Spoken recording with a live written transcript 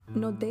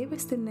No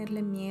debes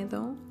tenerle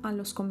miedo a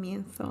los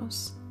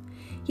comienzos.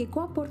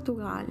 Llegó a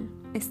Portugal,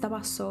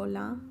 estaba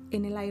sola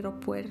en el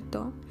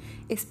aeropuerto,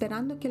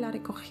 esperando que la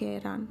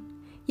recogieran.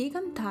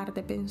 Llegan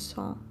tarde,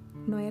 pensó.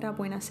 No era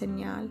buena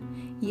señal,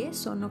 y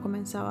eso no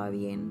comenzaba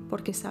bien,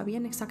 porque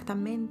sabían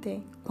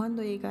exactamente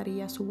cuándo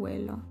llegaría su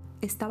vuelo.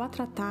 Estaba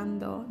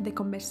tratando de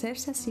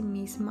convencerse a sí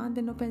misma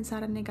de no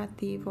pensar en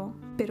negativo,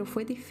 pero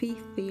fue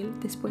difícil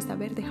después de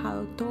haber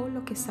dejado todo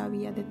lo que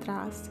sabía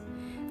detrás,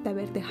 de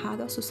haber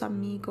dejado a sus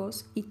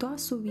amigos y toda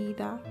su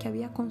vida que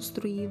había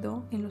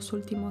construido en los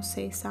últimos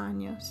 6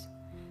 años.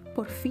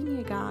 Por fin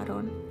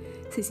llegaron,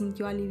 se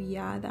sintió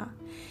aliviada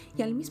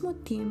y al mismo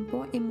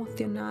tiempo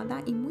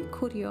emocionada y muy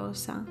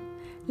curiosa.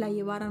 La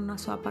llevaron a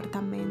su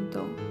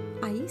apartamento.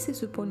 Ahí se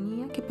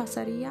suponía que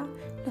pasaría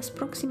las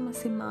próximas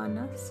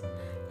semanas,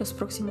 los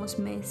próximos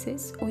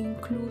meses o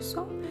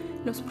incluso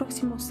los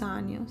próximos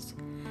años.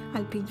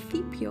 Al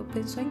principio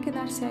pensó en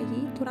quedarse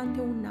allí durante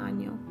 1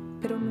 año,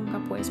 pero nunca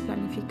puedes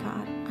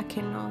planificar, ¿a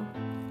qué no?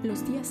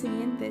 Los días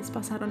siguientes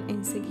pasaron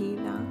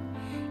enseguida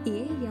y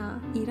ella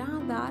irá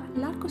a dar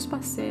largos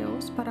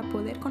paseos para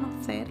poder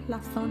conocer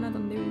la zona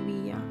donde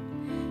vivía.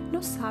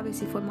 No sabe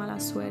si fue mala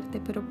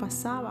suerte, pero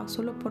pasaba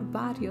solo por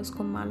barrios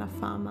con mala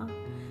fama.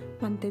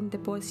 Mantente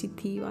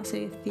positiva,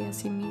 se decía a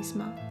sí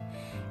misma.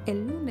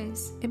 El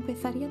lunes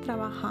empezaría a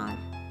trabajar.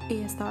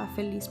 Ella estaba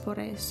feliz por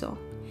eso.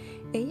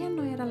 Ella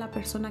no era la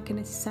persona que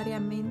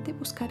necesariamente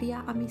buscaría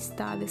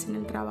amistades en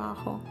el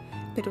trabajo,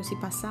 pero si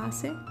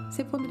pasase,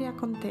 se pondría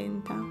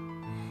contenta.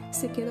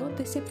 Se quedó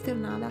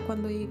decepcionada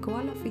cuando llegó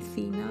a la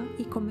oficina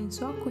y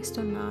comenzó a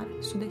cuestionar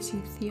su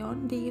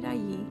decisión de ir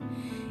allí,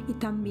 y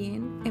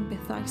también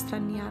empezó a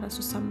extrañar a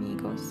sus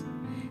amigos.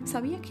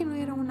 Sabía que no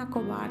era una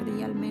cobarde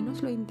y al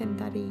menos lo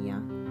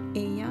intentaría.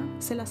 Ella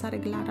se las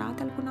arreglará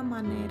de alguna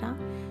manera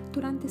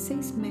durante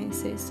 6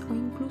 meses o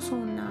incluso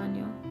 1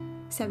 año.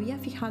 Se había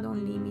fijado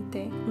un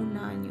límite, 1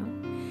 año.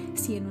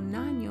 Si en 1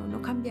 año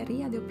no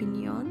cambiaría de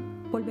opinión,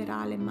 volverá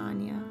a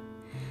Alemania.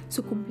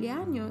 Su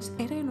cumpleaños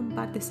era en un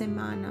par de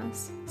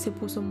semanas. Se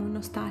puso muy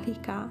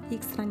nostálgica y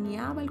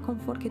extrañaba el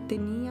confort que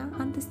tenía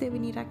antes de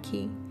venir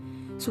aquí.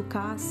 Su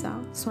casa,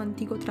 su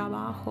antiguo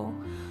trabajo,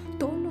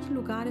 todos los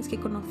lugares que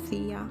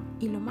conocía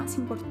y lo más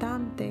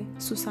importante,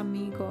 sus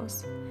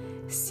amigos.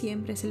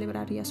 Siempre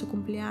celebraría su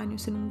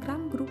cumpleaños en un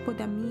gran grupo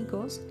de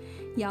amigos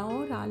y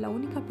ahora la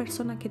única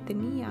persona que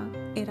tenía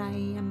era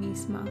ella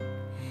misma.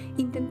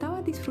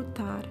 Intentaba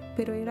disfrutar,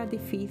 pero era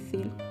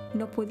difícil.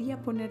 No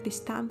podía poner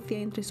distancia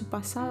entre su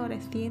pasado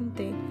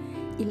reciente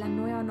y la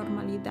nueva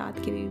normalidad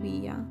que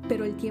vivía.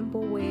 Pero el tiempo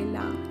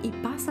vuela y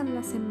pasan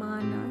las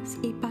semanas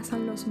y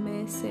pasan los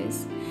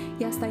meses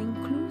y hasta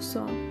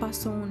incluso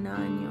pasó 1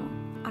 año.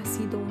 Ha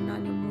sido 1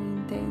 año muy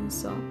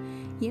intenso,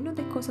 lleno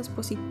de cosas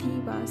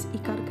positivas y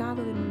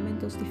cargado de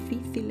momentos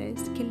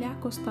difíciles que le ha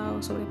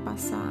costado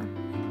sobrepasar.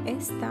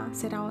 Esta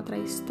será otra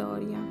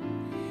historia.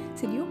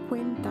 Se dio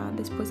cuenta,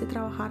 después de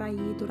trabajar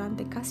allí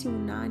durante casi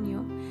 1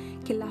 año,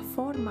 que la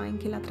forma en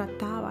que la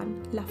trataban,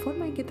 la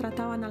forma en que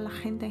trataban a la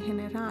gente en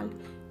general,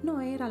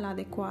 no era la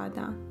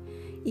adecuada.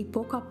 Y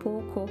poco a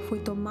poco fue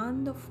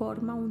tomando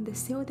forma un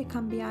deseo de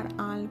cambiar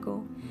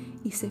algo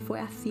y se fue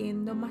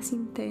haciendo más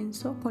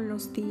intenso con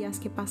los días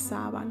que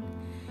pasaban.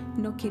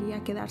 No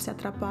quería quedarse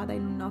atrapada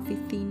en una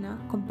oficina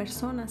con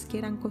personas que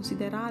eran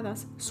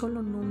consideradas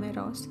solo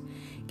números,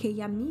 que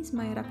ella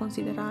misma era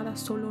considerada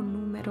solo un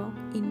número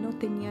y no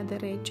tenía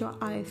derecho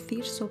a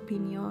decir su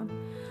opinión,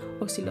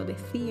 o si lo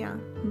decía,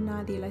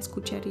 nadie la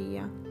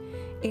escucharía.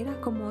 Era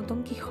como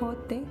Don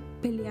Quijote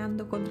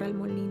peleando contra el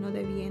molino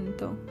de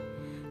viento.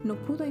 No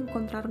pudo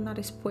encontrar una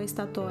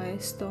respuesta a todo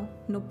esto,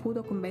 no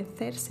pudo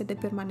convencerse de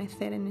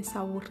permanecer en esa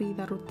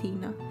aburrida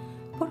rutina.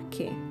 ¿Por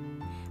qué?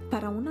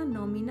 ¿Para una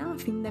nómina a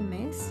fin de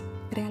mes?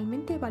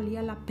 ¿Realmente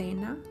valía la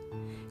pena?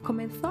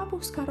 Comenzó a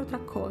buscar otra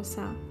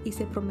cosa y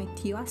se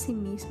prometió a sí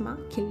misma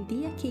que el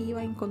día que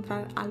iba a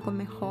encontrar algo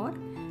mejor,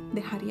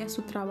 dejaría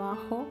su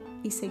trabajo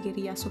y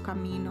seguiría su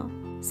camino.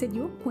 Se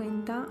dio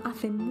cuenta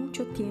hace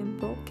mucho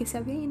tiempo que se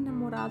había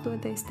enamorado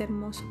de este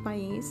hermoso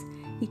país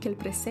y que el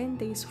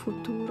presente y su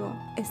futuro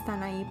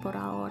están ahí por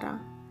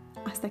ahora,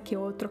 hasta que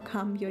otro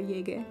cambio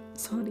llegue,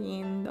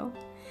 sonriendo.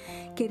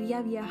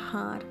 Quería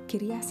viajar,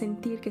 quería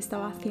sentir que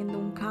estaba haciendo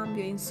un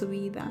cambio en su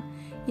vida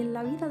y en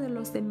la vida de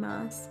los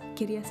demás.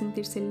 Quería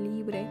sentirse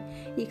libre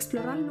y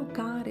explorar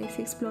lugares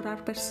y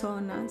explorar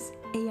personas.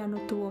 Ella no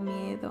tuvo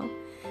miedo.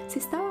 Se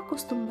estaba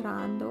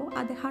acostumbrando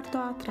a dejar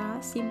todo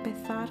atrás y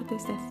empezar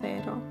desde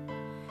cero.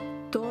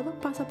 Todo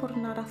pasa por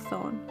una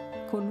razón,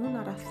 con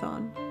una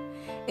razón.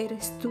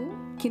 ¿Eres tú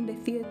quien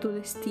decide tu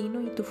destino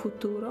y tu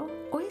futuro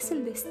o es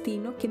el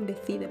destino quien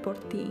decide por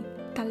ti?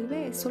 Tal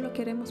vez solo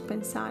queremos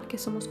pensar que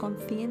somos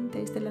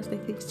conscientes de las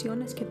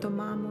decisiones que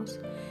tomamos,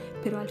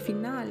 pero al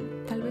final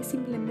tal vez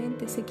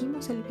simplemente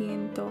seguimos el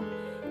viento,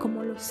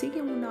 como lo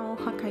sigue una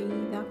hoja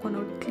caída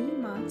cuando el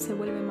clima se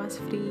vuelve más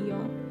frío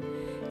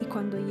y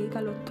cuando llega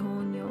el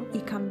otoño y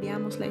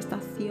cambiamos la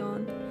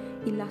estación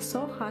y las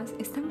hojas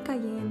están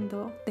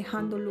cayendo,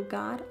 dejando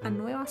lugar a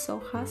nuevas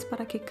hojas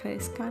para que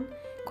crezcan.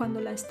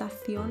 cuando la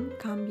estación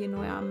cambie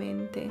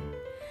nuevamente.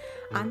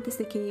 Antes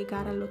de que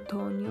llegara el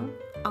otoño,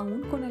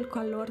 aún con el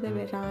calor de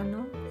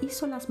verano,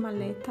 hizo las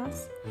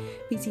maletas,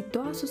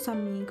 visitó a sus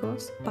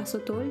amigos, pasó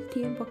todo el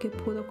tiempo que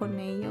pudo con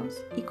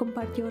ellos y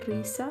compartió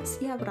risas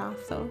y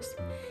abrazos,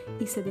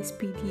 y se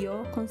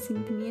despidió con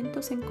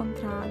sentimientos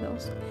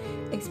encontrados,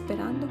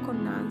 esperando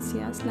con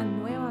ansias la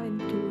nueva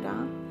aventura,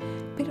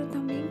 pero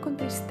también con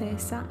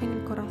tristeza en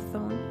el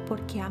corazón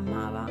porque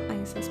amaba a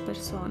esas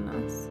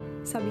personas.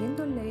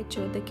 Sabiendo el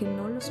hecho de que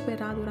no los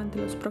verá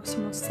durante los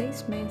próximos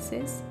 6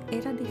 meses,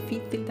 era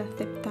difícil de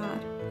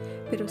aceptar,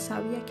 pero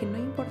sabía que no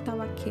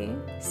importaba qué,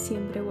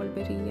 siempre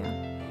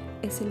volvería.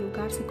 Ese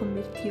lugar se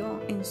convirtió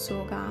en su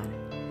hogar.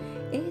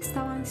 Ella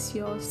estaba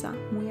ansiosa,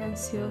 muy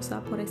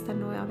ansiosa por esta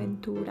nueva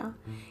aventura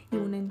y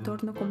un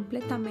entorno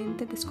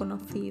completamente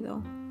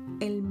desconocido.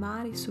 El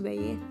mar y su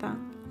belleza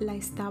la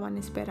estaban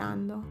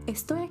esperando.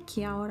 Estoy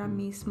aquí ahora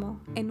mismo,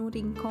 en un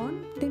rincón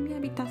de mi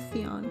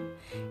habitación,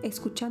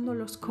 escuchando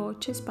los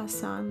coches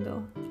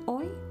pasando.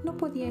 Hoy no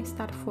podía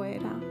estar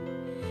fuera.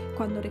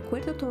 Cuando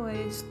recuerdo todo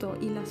esto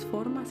y las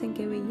formas en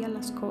que veía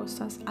las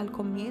cosas al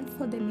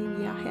comienzo de mi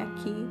viaje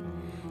aquí,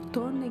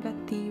 todo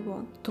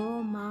negativo,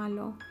 todo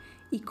malo,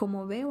 y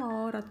como veo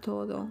ahora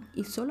todo,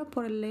 y solo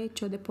por el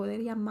hecho de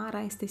poder llamar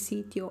a este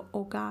sitio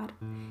hogar,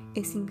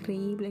 es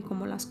increíble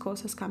cómo las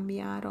cosas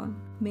cambiaron.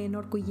 Me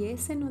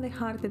enorgullece no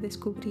dejar de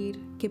descubrir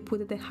que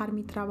pude dejar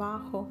mi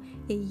trabajo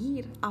e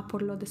ir a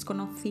por lo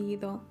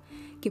desconocido,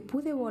 que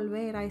pude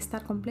volver a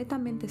estar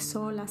completamente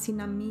sola,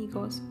 sin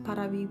amigos,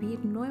 para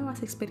vivir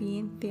nuevas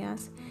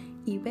experiencias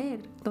y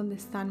ver dónde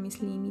están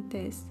mis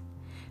límites.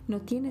 No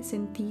tiene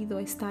sentido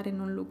estar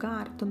en un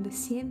lugar donde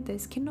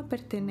sientes que no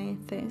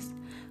perteneces,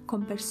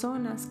 con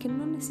personas que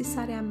no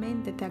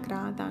necesariamente te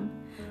agradan,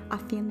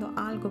 haciendo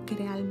algo que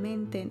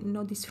realmente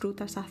no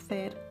disfrutas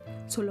hacer,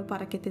 solo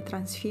para que te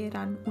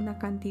transfieran una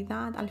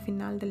cantidad al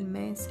final del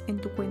mes en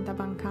tu cuenta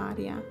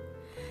bancaria.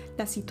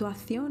 Las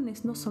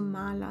situaciones no son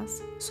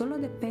malas, solo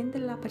depende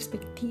de la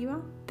perspectiva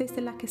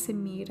desde la que se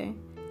mire.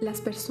 Las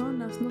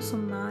personas no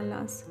son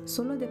malas,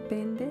 solo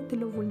depende de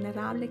lo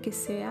vulnerable que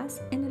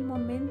seas en el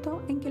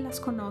momento en que las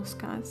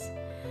conozcas.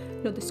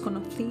 Lo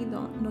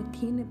desconocido no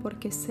tiene por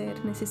qué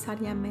ser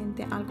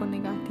necesariamente algo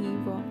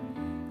negativo,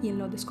 y en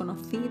lo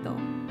desconocido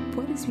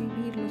puedes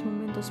vivir los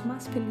momentos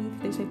más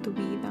felices de tu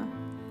vida.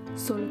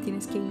 Solo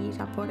tienes que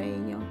ir a por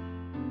ello.